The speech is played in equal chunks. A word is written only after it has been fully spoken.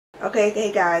Okay,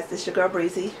 hey guys, this is your girl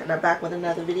Breezy, and I'm back with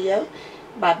another video.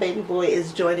 My baby boy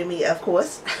is joining me, of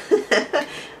course.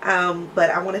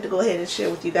 But I wanted to go ahead and share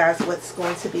with you guys what's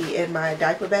going to be in my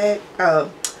diaper bag,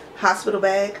 hospital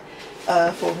bag,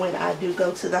 for when I do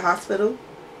go to the hospital.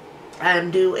 I'm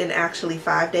due in actually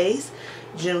 5 days.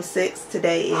 June 6th,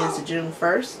 today is June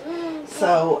 1st.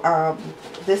 So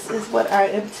this is what I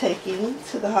am taking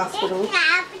to the hospital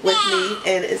with me,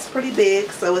 and it's pretty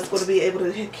big, so it's going to be able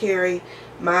to carry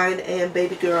mine and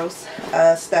baby girl's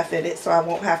stuff in it, so I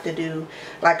won't have to do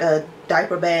like a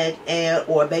diaper bag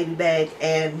or a baby bag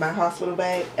and my hospital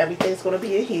bag. Everything's going to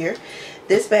be in here.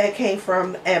 This bag came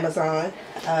from Amazon.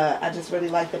 I just really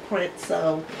like the print,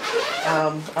 so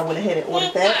I went ahead and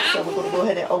ordered that. So we're going to go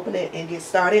ahead and open it and get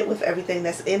started with everything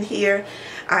that's in here.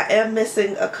 I am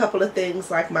missing a couple of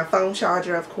things, like my phone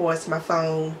charger, of course, my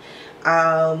phone,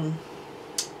 the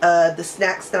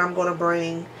snacks that I'm going to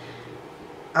bring.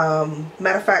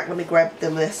 Matter of fact, let me grab the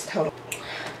list. Hold on.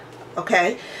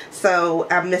 Okay, so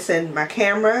I'm missing my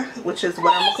camera, which is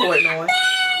what I'm recording on,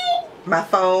 my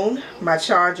phone, my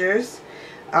chargers,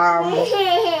 my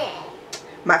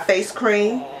face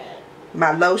cream,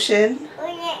 my lotion,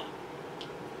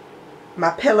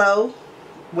 my pillow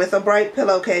with a bright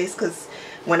pillowcase, because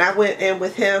when I went in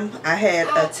with him, I had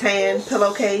a tan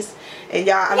pillowcase, and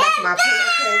y'all, I left my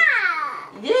pillowcase.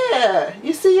 Yeah,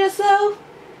 you see yourself?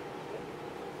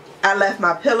 I left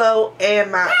my pillow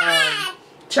and my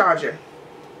charger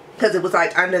because it was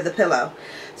like under the pillow.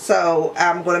 So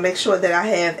I'm going to make sure that I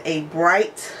have a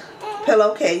bright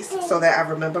pillowcase so that I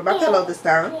remember my pillow this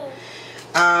time.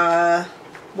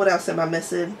 What else am I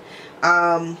missing?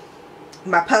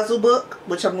 My puzzle book,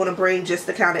 which I'm going to bring just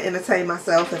to kind of entertain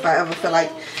myself if I ever feel like,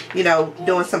 you know,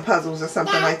 doing some puzzles or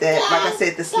something like that. Like I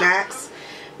said, the snacks,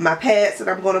 my pads that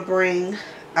I'm going to bring,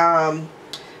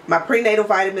 my prenatal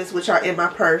vitamins, which are in my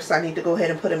purse. I need to go ahead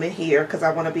and put them in here because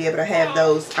I want to be able to have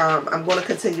those. I'm going to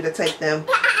continue to take them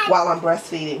while I'm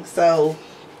breastfeeding. So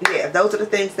yeah, those are the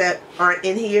things that aren't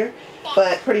in here,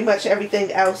 but pretty much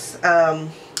everything else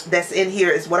that's in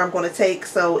here is what I'm going to take.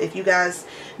 So if you guys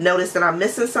notice that I'm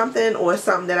missing something or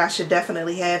something that I should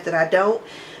definitely have that I don't,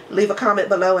 leave a comment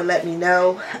below and let me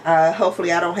know.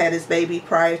 Hopefully I don't have this baby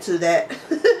prior to that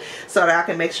so that I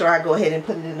can make sure I go ahead and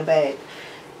put it in the bag.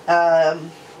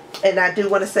 And I do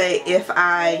want to say, if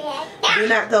I do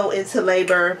not go into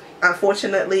labor,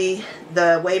 unfortunately,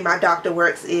 the way my doctor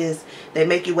works is they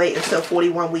make you wait until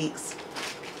 41 weeks.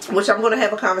 Which I'm going to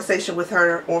have a conversation with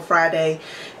her on Friday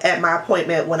at my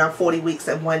appointment when I'm 40 weeks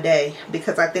and 1 day.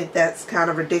 Because I think that's kind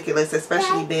of ridiculous,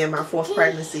 especially being my 4th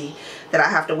pregnancy, that I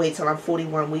have to wait till I'm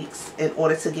 41 weeks in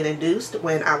order to get induced,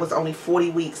 when I was only 40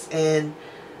 weeks and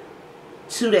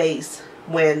 2 days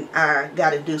when I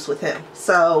got induced with him.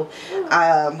 So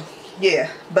yeah,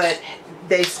 but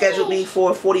they scheduled me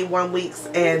for 41 weeks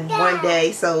and 1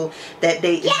 day, so that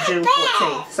date is June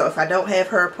 14th. So if I don't have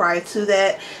her prior to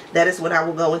that, that is when I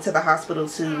will go into the hospital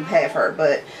to have her.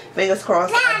 But fingers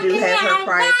crossed, I do have her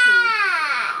prior to.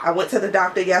 I went to the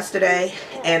doctor yesterday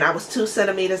and I was 2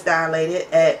 centimeters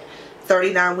dilated at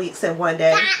 39 weeks and 1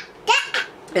 day.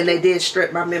 And they did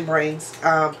strip my membranes.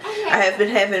 I have been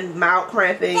having mild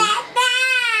cramping,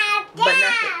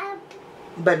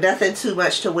 but nothing too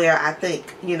much to where I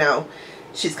think, you know,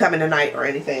 she's coming tonight or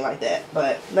anything like that.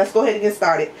 But let's go ahead and get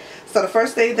started. So the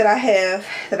first thing that I have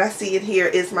that I see in here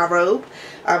is my robe.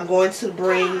 I'm going to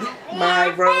bring my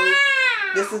robe.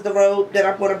 This is the robe that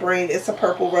I'm going to bring. It's a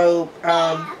purple robe,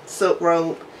 silk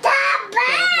robe that I'm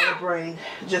going to bring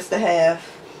just to have.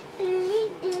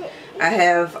 I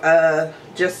have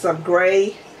just some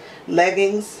gray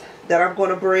leggings that I'm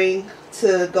going to bring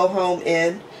to go home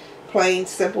in. Plain,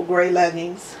 simple gray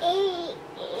leggings.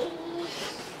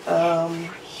 I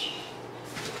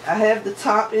have the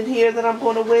top in here that I'm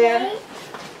going to wear,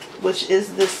 which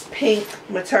is this pink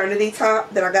maternity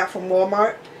top that I got from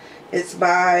Walmart. It's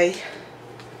by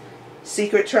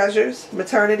Secret Treasures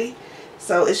Maternity.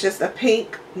 So it's just a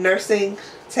pink nursing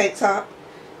tank top,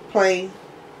 plain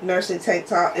nursing tank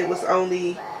top. It was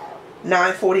only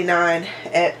 $9.49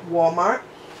 at Walmart.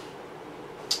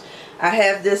 I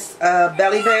have this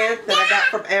belly band that I got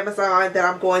from Amazon that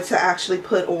I'm going to actually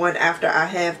put on after I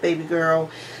have baby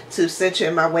girl, to cinch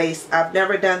in my waist. I've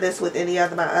never done this with any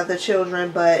of my other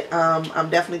children, but I'm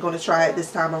definitely going to try it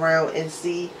this time around and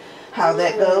see how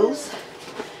that goes.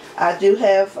 I do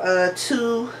have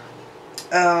 2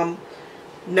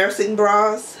 nursing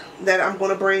bras that I'm going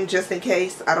to bring just in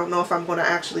case. I don't know if I'm going to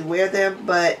actually wear them,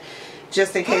 but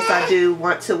just in case I do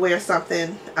want to wear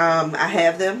something, I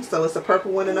have them. So it's a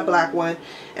purple one and a black one,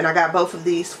 and I got both of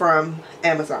these from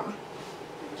Amazon.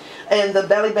 And the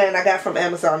belly band I got from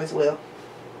Amazon as well.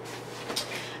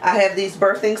 I have these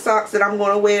birthing socks that I'm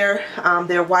going to wear.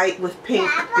 They're white with pink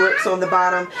grips on the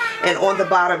bottom, and on the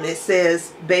bottom it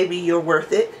says, "Baby, you're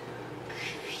worth it."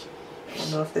 I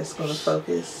don't know if that's going to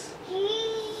focus.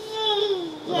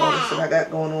 What I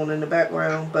got going on in the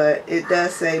background, but it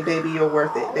does say, "Baby, you're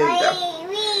worth it." There you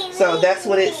go. So that's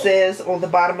what it says on the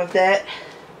bottom of that.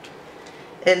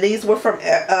 And these were from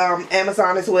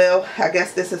Amazon as well. I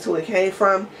guess this is who it came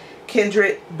from.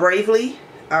 Kindred Bravely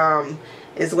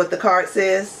is what the card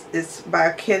says. It's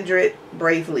by Kindred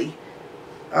Bravely.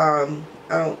 I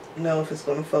don't know if it's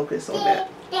going to focus on that,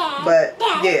 but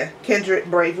yeah,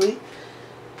 Kindred Bravely.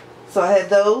 So I had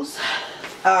those.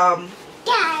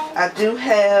 I do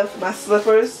have my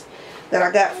slippers that I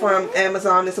got from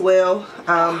Amazon as well.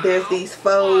 There's these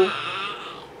faux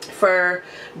fur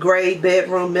gray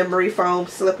bedroom memory foam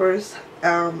slippers.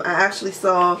 I actually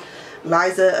saw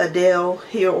Liza Adele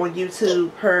here on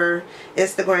YouTube, her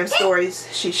Instagram stories.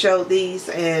 She showed these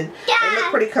and they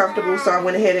look pretty comfortable, so I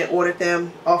went ahead and ordered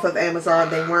them off of Amazon.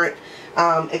 They weren't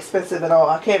expensive at all.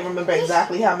 I can't remember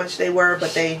exactly how much they were,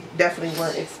 but they definitely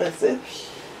weren't expensive.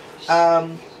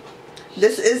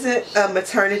 This isn't a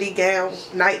maternity gown,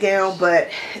 nightgown, but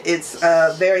it's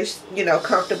very, you know,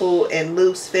 comfortable and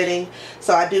loose fitting.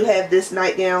 So I do have this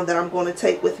nightgown that I'm going to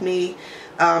take with me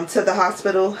to the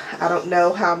hospital. I don't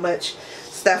know how much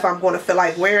stuff I'm going to feel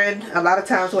like wearing. A lot of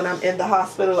times when I'm in the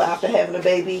hospital after having a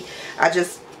baby, I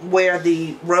just wear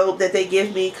the robe that they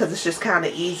give me because it's just kind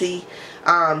of easy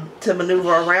to maneuver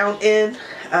around in.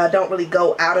 Don't really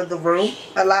go out of the room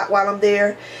a lot while I'm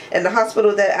there. And the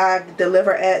hospital that I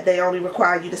deliver at, they only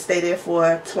require you to stay there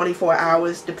for 24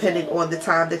 hours depending on the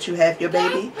time that you have your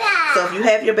baby. So if you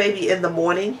have your baby in the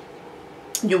morning,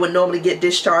 you would normally get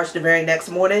discharged the very next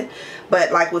morning.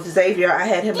 But like with Xavier, I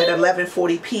had him at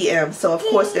 11:40 p.m. So of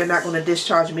course they're not going to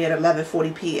discharge me at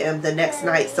 11:40 p.m. the next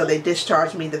night. So they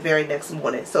discharged me the very next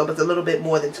morning. So it was a little bit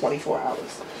more than 24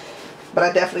 hours. But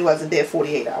I definitely wasn't there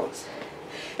 48 hours.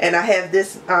 And I have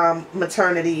this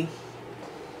maternity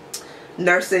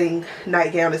nursing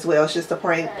nightgown as well. It's just a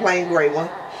plain gray one.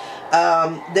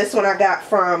 This one I got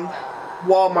from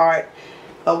Walmart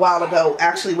a while ago,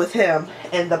 actually with him.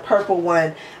 And the purple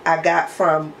one I got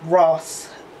from Ross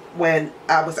when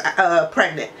I was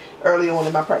pregnant, early on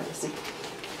in my pregnancy.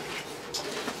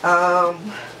 I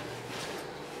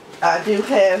do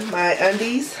have my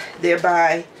undies. They're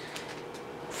by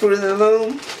Fruit of the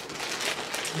Loom.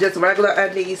 Just regular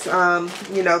undies.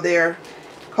 You know, they're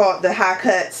called the high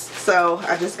cuts. So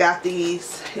I just got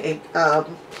these in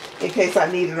case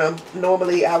I needed them.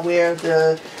 Normally I wear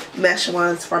the mesh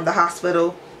ones from the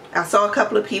hospital. I saw a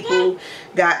couple of people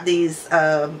got these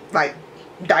like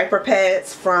diaper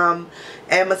pads from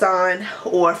Amazon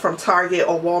or from Target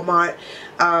or Walmart.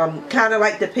 Kind of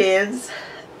like depends.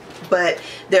 But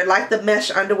they're like the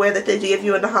mesh underwear that they give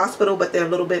you in the hospital, but they're a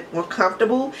little bit more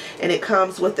comfortable, and it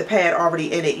comes with the pad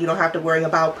already in it. You don't have to worry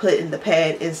about putting the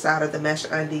pad inside of the mesh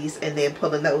undies and then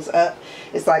pulling those up.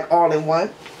 It's like all in one.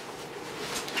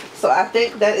 So I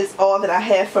think that is all that I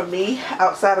have for me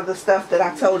outside of the stuff that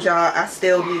I told y'all I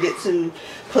still needed to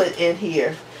put in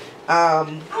here.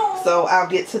 So I'll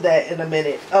get to that in a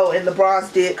minute. Oh, and the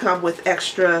bras did come with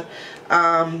extra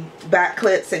back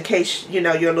clips in case, you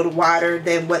know, you're a little wider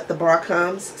than what the bra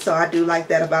comes. So I do like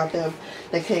that about them.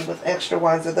 They came with extra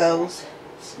ones of those.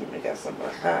 Excuse me, got some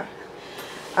more.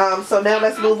 So now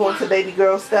let's move on to baby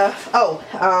girl stuff. Oh,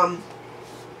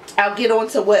 I'll get on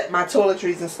to what my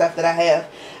toiletries and stuff that I have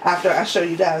after I show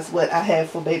you guys what I have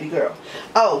for baby girl.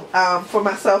 Oh, for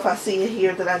myself, I see in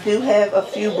here that I do have a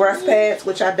few breast pads,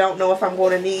 which I don't know if I'm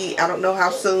going to need. I don't know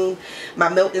how soon my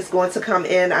milk is going to come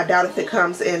in. I doubt if it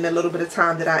comes in a little bit of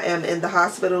time that I am in the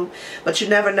hospital. But you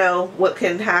never know what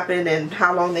can happen and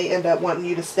how long they end up wanting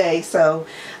you to stay. So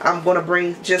I'm going to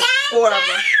bring just 4 of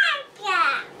them.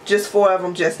 Just 4 of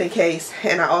them just in case.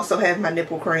 And I also have my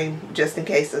nipple cream just in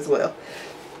case as well.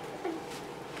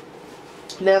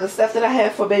 Now the stuff that I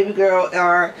have for baby girl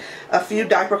are a few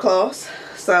diaper cloths.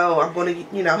 So I'm going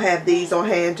to, you know, have these on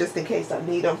hand just in case I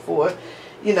need them for,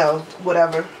 you know,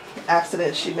 whatever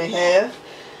accident she may have.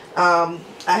 I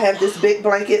have this big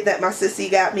blanket that my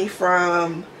sissy got me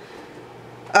from,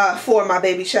 for my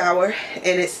baby shower.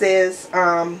 And it says,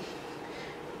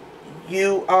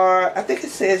 you are, I think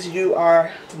it says you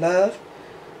are loved.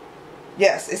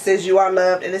 Yes, it says you are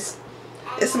loved. And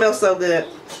it smells so good.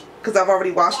 Because I've already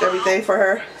washed everything for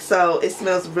her. So it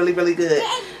smells really, really good.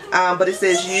 But it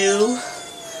says you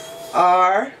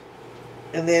are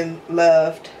and then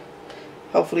loved.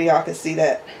 Hopefully y'all can see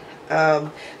that.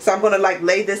 So I'm going to like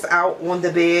lay this out on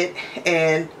the bed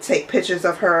and take pictures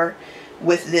of her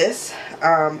with this.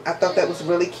 I thought that was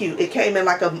really cute. It came in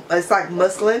like it's like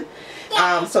muslin.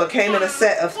 So it came in a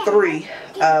set of 3,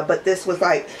 but this was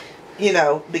like, you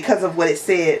know, because of what it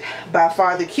said, by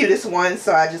far the cutest one.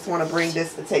 So I just want to bring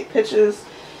this to take pictures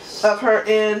of her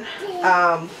in.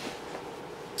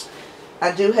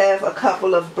 I do have a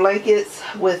couple of blankets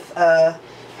with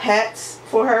hats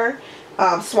for her,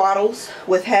 swaddles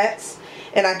with hats.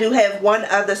 And I do have one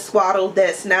other swaddle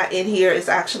that's not in here. It's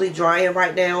actually drying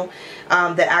right now,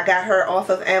 that I got her off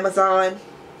of Amazon.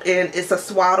 And it's a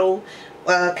swaddle,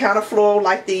 kind of floral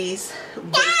like these,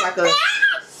 but it's like a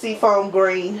seafoam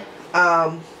green,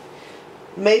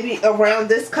 maybe around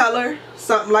this color,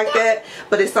 something like that,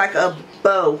 but it's like a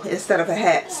bow instead of a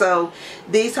hat. So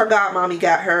these her godmommy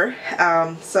got her,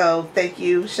 so thank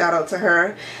you, shout out to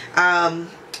her.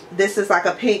 This is like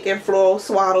a pink and floral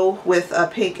swaddle with a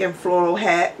pink and floral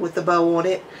hat with the bow on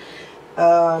it.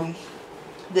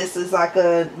 This is like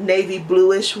a navy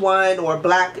bluish one, or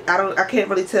black. I can't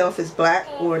really tell if it's black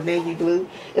or navy blue.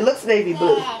 It looks navy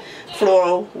blue.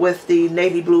 Floral with the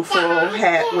navy blue floral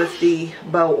hat with the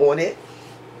bow on it.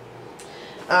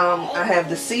 I have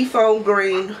the seafoam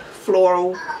green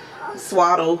floral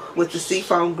swaddle with the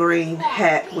seafoam green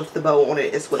hat with the bow on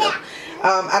it as well.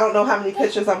 I don't know how many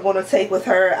pictures I'm going to take with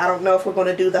her. I don't know if we're going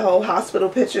to do the whole hospital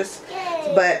pictures,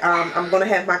 but I'm going to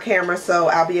have my camera, so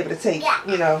I'll be able to take,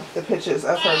 you know, the pictures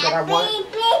of her that I want.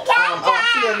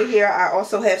 See over here, I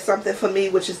also have something for me,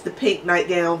 which is the pink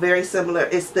nightgown, very similar.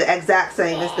 It's the exact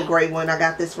same as the gray one. I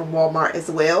got this from Walmart as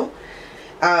well.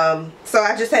 So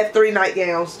I just have 3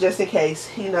 nightgowns just in case,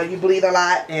 you know, you bleed a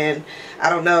lot and I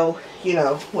don't know, you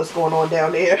know, what's going on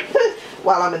down there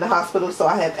while I'm in the hospital, so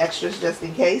I have extras just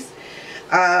in case.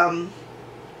 Her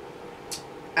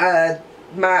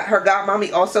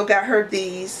godmommy also got her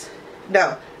these.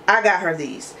 No, I got her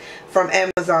these from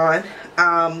Amazon.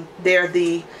 They're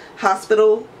the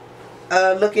hospital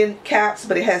looking caps,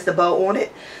 but it has the bow on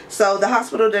it. So the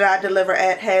hospital that I deliver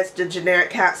at has the generic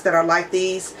caps that are like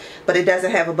these, but it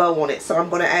doesn't have a bow on it. So I'm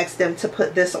going to ask them to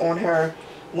put this on her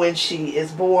when she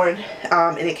is born.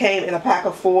 And it came in a pack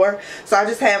of 4. So I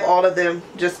just have all of them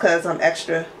just because I'm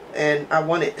extra and I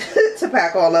wanted to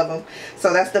pack all of them.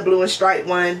 So that's the blue and striped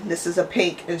one. This is a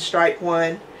pink and striped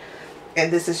one. And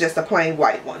this is just a plain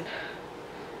white one.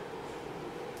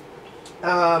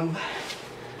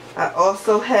 I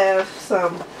also have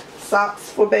some socks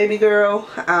for baby girl.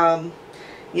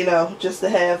 You know, just to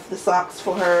have the socks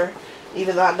for her.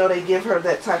 Even though I know they give her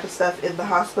that type of stuff in the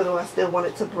hospital, I still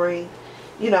wanted to bring,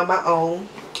 you know, my own.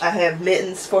 I have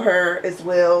mittens for her as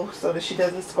well, so that she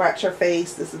doesn't scratch her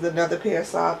face. This is another pair of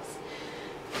socks.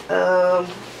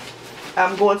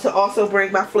 I'm going to also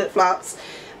bring my flip-flops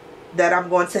that I'm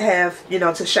going to have, you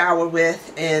know, to shower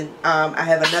with. And I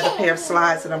have another pair of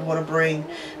slides that I'm going to bring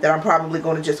that I'm probably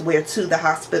going to just wear to the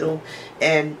hospital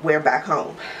and wear back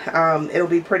home. It'll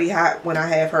be pretty hot when I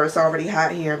have her. It's already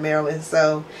hot here in Maryland,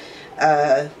 so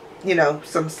you know,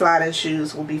 some sliding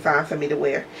shoes will be fine for me to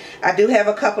wear. I do have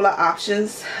a couple of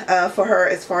options for her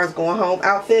as far as going home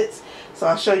outfits, so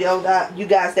I'll show you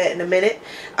guys that in a minute.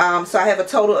 So I have a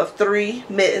total of 3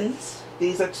 mittens.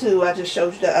 These are 2. I just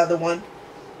showed you the other one.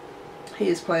 He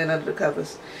is playing under the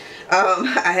covers.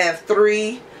 I have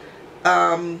 3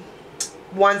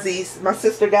 onesies. My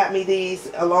sister got me these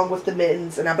along with the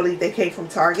mittens, and I believe they came from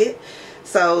Target.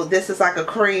 So this is like a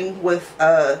cream with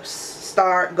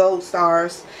gold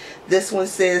stars. This one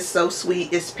says "So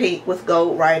Sweet." It's pink with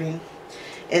gold writing.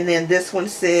 And then this one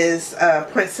says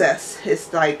Princess.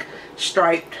 It's like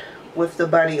striped with the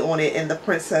bunny on it, and the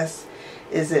princess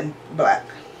is in black.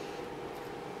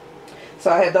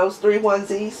 So I have those 3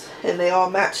 onesies, and they all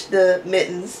match the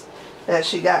mittens that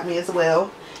she got me as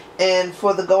well. And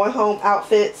for the going home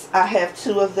outfits, I have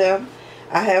 2 of them.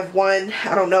 I have one,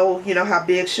 I don't know, you know, how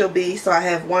big she'll be, so I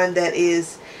have one that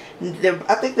is,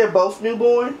 I think they're both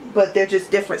newborn, but they're just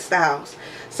different styles.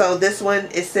 So this one,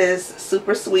 it says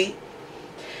Super Sweet,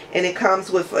 and it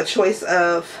comes with a choice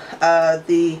of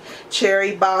the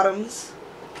cherry bottoms,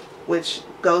 which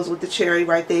goes with the cherry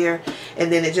right there, and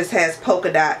then it just has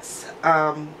polka dots,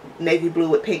 navy blue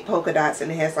with pink polka dots, and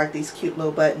it has like these cute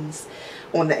little buttons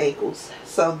on the ankles.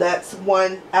 So that's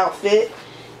one outfit.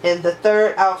 And the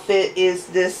third outfit is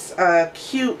this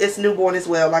cute, it's newborn as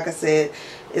well, like I said.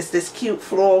 It's this cute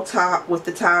floral top with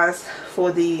the ties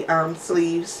for the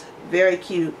sleeves. Very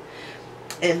cute.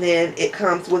 And then it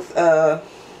comes with a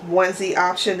onesie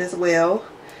option as well,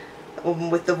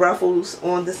 with the ruffles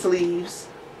on the sleeves.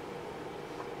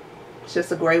 It's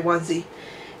just a gray onesie.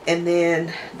 And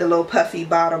then the little puffy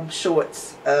bottom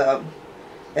shorts,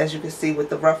 as you can see, with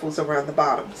the ruffles around the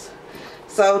bottoms.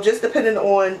 So just depending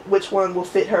on which one will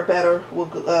fit her better will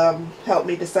help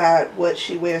me decide what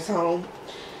she wears home.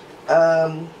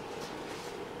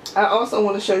 I also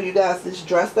want to show you guys this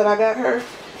dress that I got her,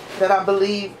 that I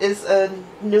believe is a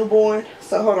newborn.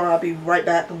 So hold on, I'll be right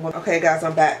back. Okay guys,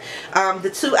 I'm back. The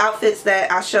 2 outfits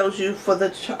that I showed you for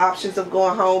the options of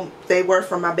going home, they were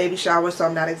from my baby shower, so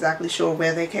I'm not exactly sure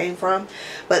where they came from.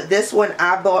 But this one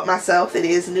I bought myself. It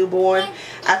is newborn.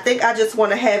 I think I just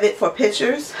want to have it for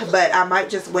pictures, but I might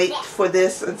just wait for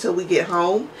this until we get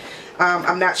home.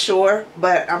 I'm not sure,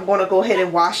 but I'm going to go ahead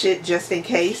and wash it just in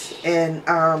case,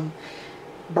 and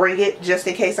bring it just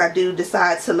in case I do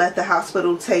decide to let the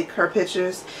hospital take her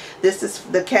pictures. This is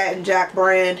the Cat and Jack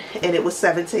brand, and it was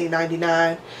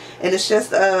 $17.99, and it's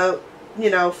just a, you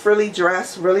know, frilly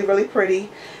dress, really really pretty,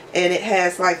 and it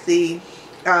has like the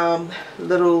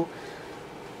little,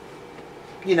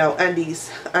 you know, undies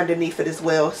underneath it as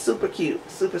well. Super cute,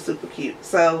 super cute.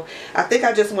 So I think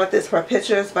I just want this for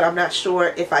pictures, but I'm not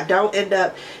sure if I don't end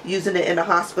up using it in the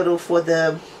hospital for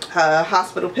the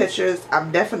hospital pictures.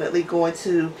 I'm definitely going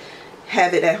to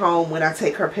have it at home when I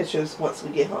take her pictures once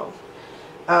we get home.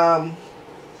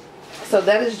 So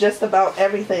that is just about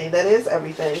everything. That is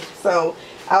everything. So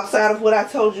outside of what I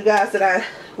told you guys that I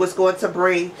was going to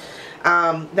bring,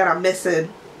 that I'm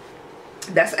missing,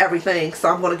 that's everything. So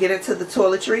I'm going to get into the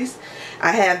toiletries.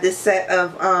 I have this set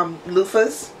of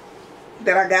loofahs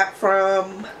that I got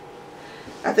from,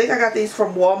 I think I got these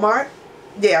from Walmart.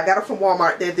 Yeah, I got them from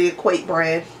Walmart. They're the Equate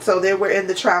brand. So they were in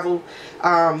the travel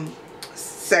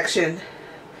section.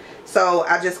 So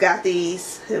I just got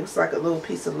these. It was like a little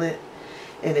piece of lint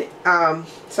in it.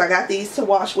 So I got these to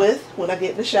wash with when I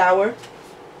get in the shower.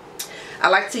 I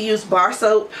like to use bar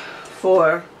soap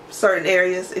for certain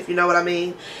areas, if you know what I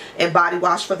mean, and body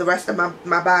wash for the rest of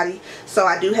my body. So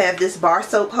I do have this bar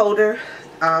soap holder,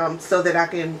 so that I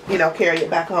can, you know, carry it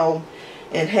back home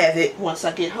and have it once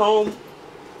I get home.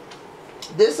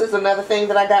 This is another thing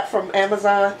that I got from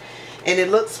Amazon, and it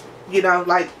looks, you know,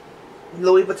 like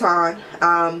Louis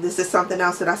Vuitton. This is something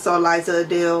else that I saw Liza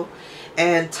Adele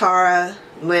and Tara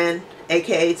Lynn,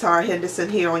 aka Tara Henderson,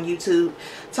 here on YouTube.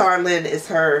 Tara Lynn is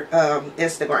her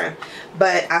Instagram.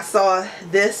 But I saw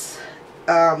this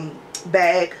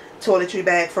bag, toiletry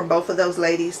bag, from both of those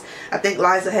ladies. I think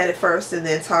Liza had it first, and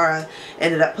then Tara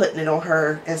ended up putting it on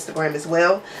her Instagram as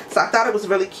well. So I thought it was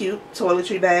really cute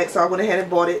toiletry bag, so I went ahead and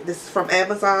bought it. This is from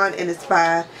Amazon, and it's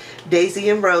by Daisy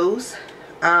and Rose.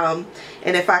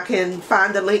 And if I can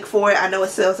find the link for it, I know it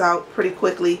sells out pretty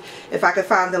quickly. If I can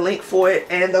find the link for it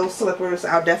and those slippers,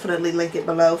 I'll definitely link it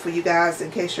below for you guys in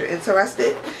case you're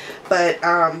interested. But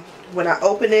when I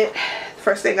open it,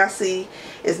 first thing I see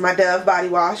is my Dove body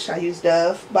wash. I use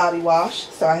Dove body wash,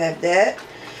 so I have that.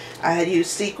 I had used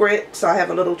Secret, so I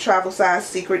have a little travel size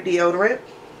Secret deodorant.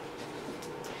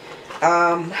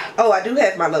 Oh, I do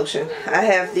have my lotion. I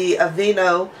have the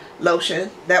Aveeno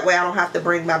lotion. That way I don't have to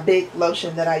bring my big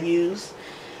lotion that I use.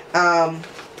 I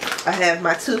have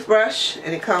my toothbrush,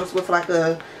 and it comes with like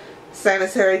a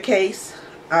sanitary case,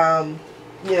 you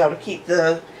know, to keep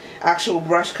the actual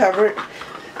brush covered.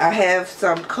 I have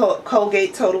some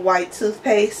Colgate Total White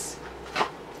toothpaste.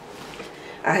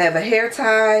 I have a hair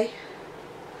tie.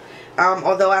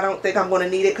 Although I don't think I'm going to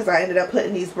need it because I ended up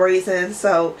putting these braids in,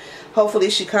 so hopefully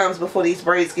she comes before these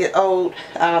braids get old.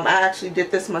 I actually did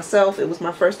this myself. It was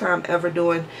my first time ever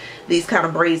doing these kind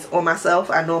of braids on myself.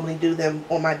 I normally do them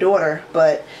on my daughter,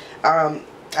 but I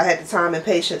had the time and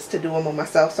patience to do them on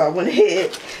myself, so I went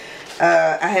ahead.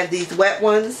 I have these wet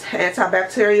ones,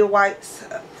 antibacterial wipes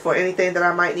for anything that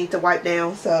I might need to wipe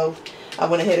down, so I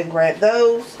went ahead and grabbed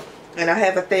those. And I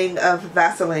have a thing of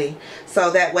Vaseline,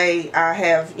 so that way I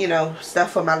have, you know,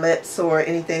 stuff for my lips or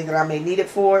anything that I may need it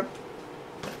for.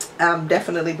 I'm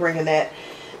definitely bringing that.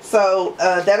 So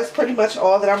that is pretty much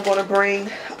all that I'm going to bring.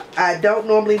 I don't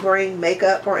normally bring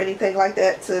makeup or anything like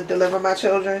that to deliver my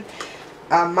children.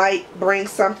 I might bring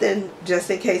something just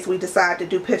in case we decide to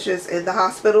do pictures in the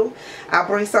hospital. I'll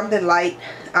bring something light,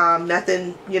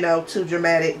 nothing, you know, too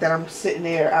dramatic that I'm sitting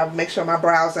there. I'll make sure my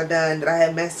brows are done, that I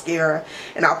have mascara,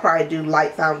 and I'll probably do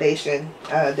light foundation,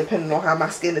 depending on how my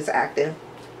skin is acting.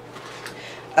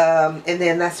 And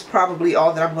then that's probably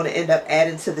all that I'm going to end up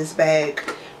adding to this bag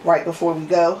right before we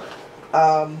go.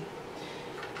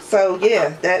 So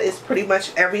yeah, that is pretty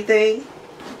much everything.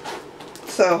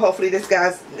 So hopefully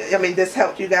this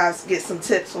helped you guys get some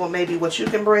tips on maybe what you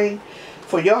can bring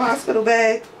for your hospital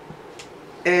bag.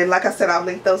 And like I said, I'll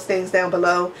link those things down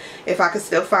below if I can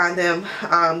still find them.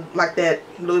 Like that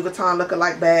Louis Vuitton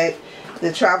look-alike bag,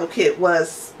 the travel kit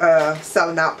was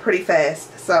selling out pretty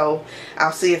fast. So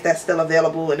I'll see if that's still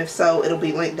available, and if so, it'll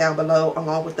be linked down below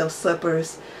along with those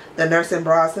slippers, the nursing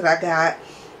bras that I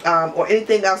got, or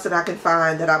anything else that I can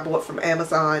find that I bought from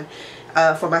Amazon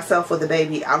for myself or the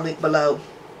baby. I'll link below.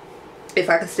 if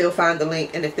I can still find the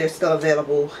link and if they're still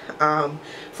available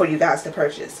for you guys to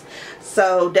purchase.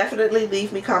 So definitely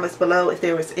leave me comments below if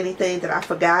there was anything that I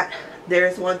forgot. There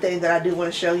is one thing that I do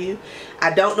want to show you.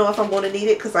 I don't know if I'm going to need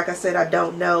it because, like I said, I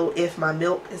don't know if my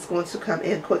milk is going to come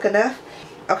in quick enough.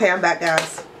 Okay, I'm back,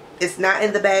 guys. It's not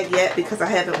in the bag yet because I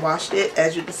haven't washed it.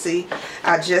 As you can see,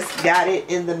 I just got it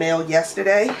in the mail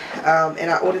yesterday,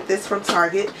 and I ordered this from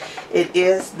Target. It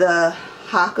is the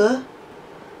Haka.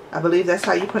 I believe that's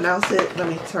how you pronounce it. Let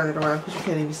me turn it around because you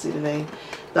can't even see the name.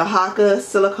 The Haka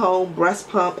Silicone Breast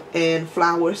Pump and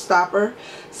Flower Stopper.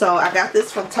 So I got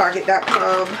this from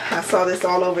Target.com. I saw this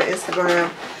all over Instagram,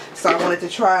 so I wanted to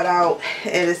try it out.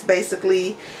 And it's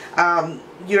basically,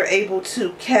 you're able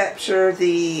to capture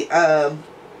the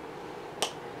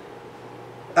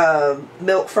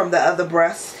milk from the other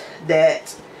breast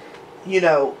that, you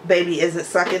know, baby isn't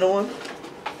sucking on.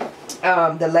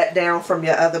 The letdown from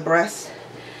your other breast.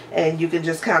 And you can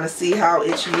just kind of see how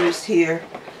it's used here,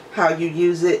 how you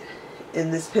use it in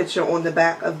this picture on the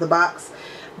back of the box.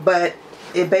 But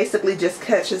it basically just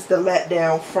catches the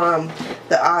letdown from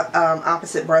the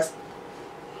opposite breast.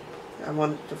 I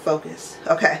wanted to focus.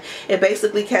 Okay. It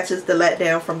basically catches the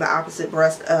letdown from the opposite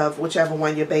breast of whichever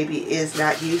one your baby is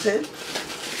not using.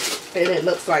 And it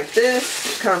looks like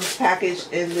this. It comes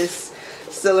packaged in this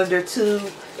cylinder tube.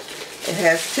 It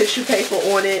has tissue paper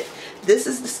on it. This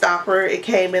is the stopper. It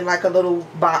came in like a little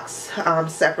box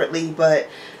separately, but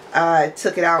I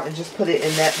took it out and just put it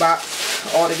in that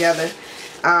box all together.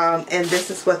 And this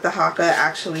is what the Haka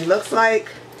actually looks like.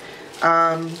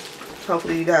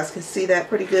 Hopefully you guys can see that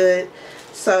pretty good.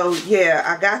 So yeah,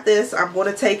 I got this. I'm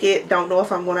going to take it. Don't know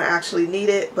if I'm going to actually need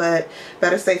it, but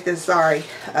better safe than sorry.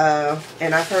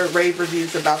 And I've heard rave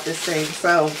reviews about this thing.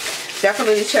 So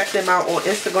definitely check them out on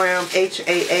Instagram,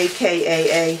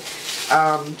 HAAKAA.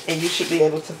 And you should be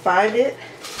able to find it.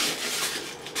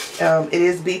 It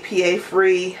is BPA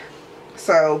free.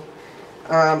 So,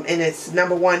 and it's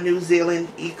 #1 New Zealand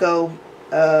Eco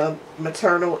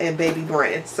maternal and baby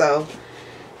brand. So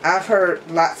I've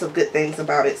heard lots of good things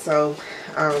about it. So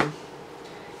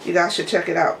you guys should check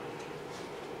it out.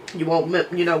 You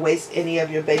won't, you know, waste any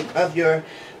of your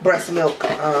breast milk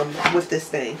with this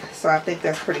thing. So I think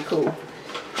that's pretty cool.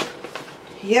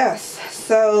 Yes.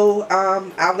 So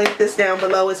I'll link this down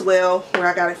below as well, where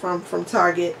I got it from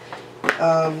Target.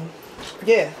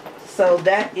 Yeah. So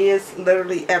that is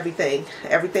literally everything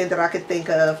that I could think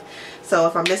of. So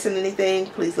if I'm missing anything,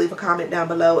 please leave a comment down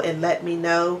below and let me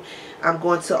know. I'm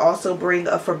going to also bring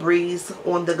a Febreze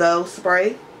on the go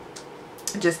spray,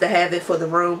 just to have it for the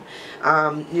room.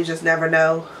 You just never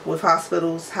know with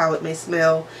hospitals how it may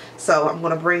smell. So I'm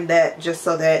going to bring that just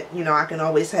so that, you know, I can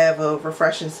always have a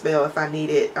refreshing smell if I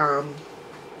need it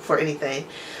for anything.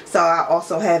 So I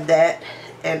also have that.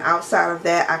 And outside of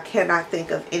that, I cannot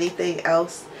think of anything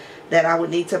else that I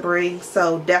would need to bring.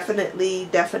 So definitely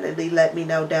let me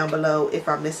know down below if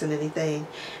I'm missing anything.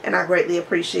 And I greatly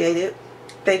appreciate it.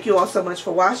 Thank you all so much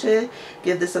for watching.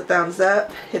 Give this a thumbs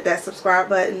up. Hit that subscribe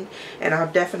button. And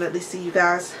I'll definitely see you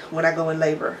guys when I go in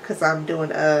labor, because I'm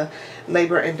doing a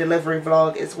labor and delivery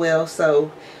vlog as well.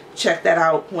 So check that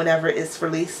out whenever it's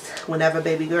released. Whenever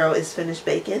baby girl is finished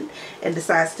baking and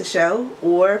decides to show,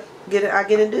 or I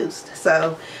get induced.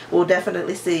 So we'll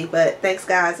definitely see. But thanks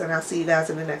guys, and I'll see you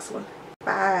guys in the next one.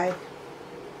 Bye.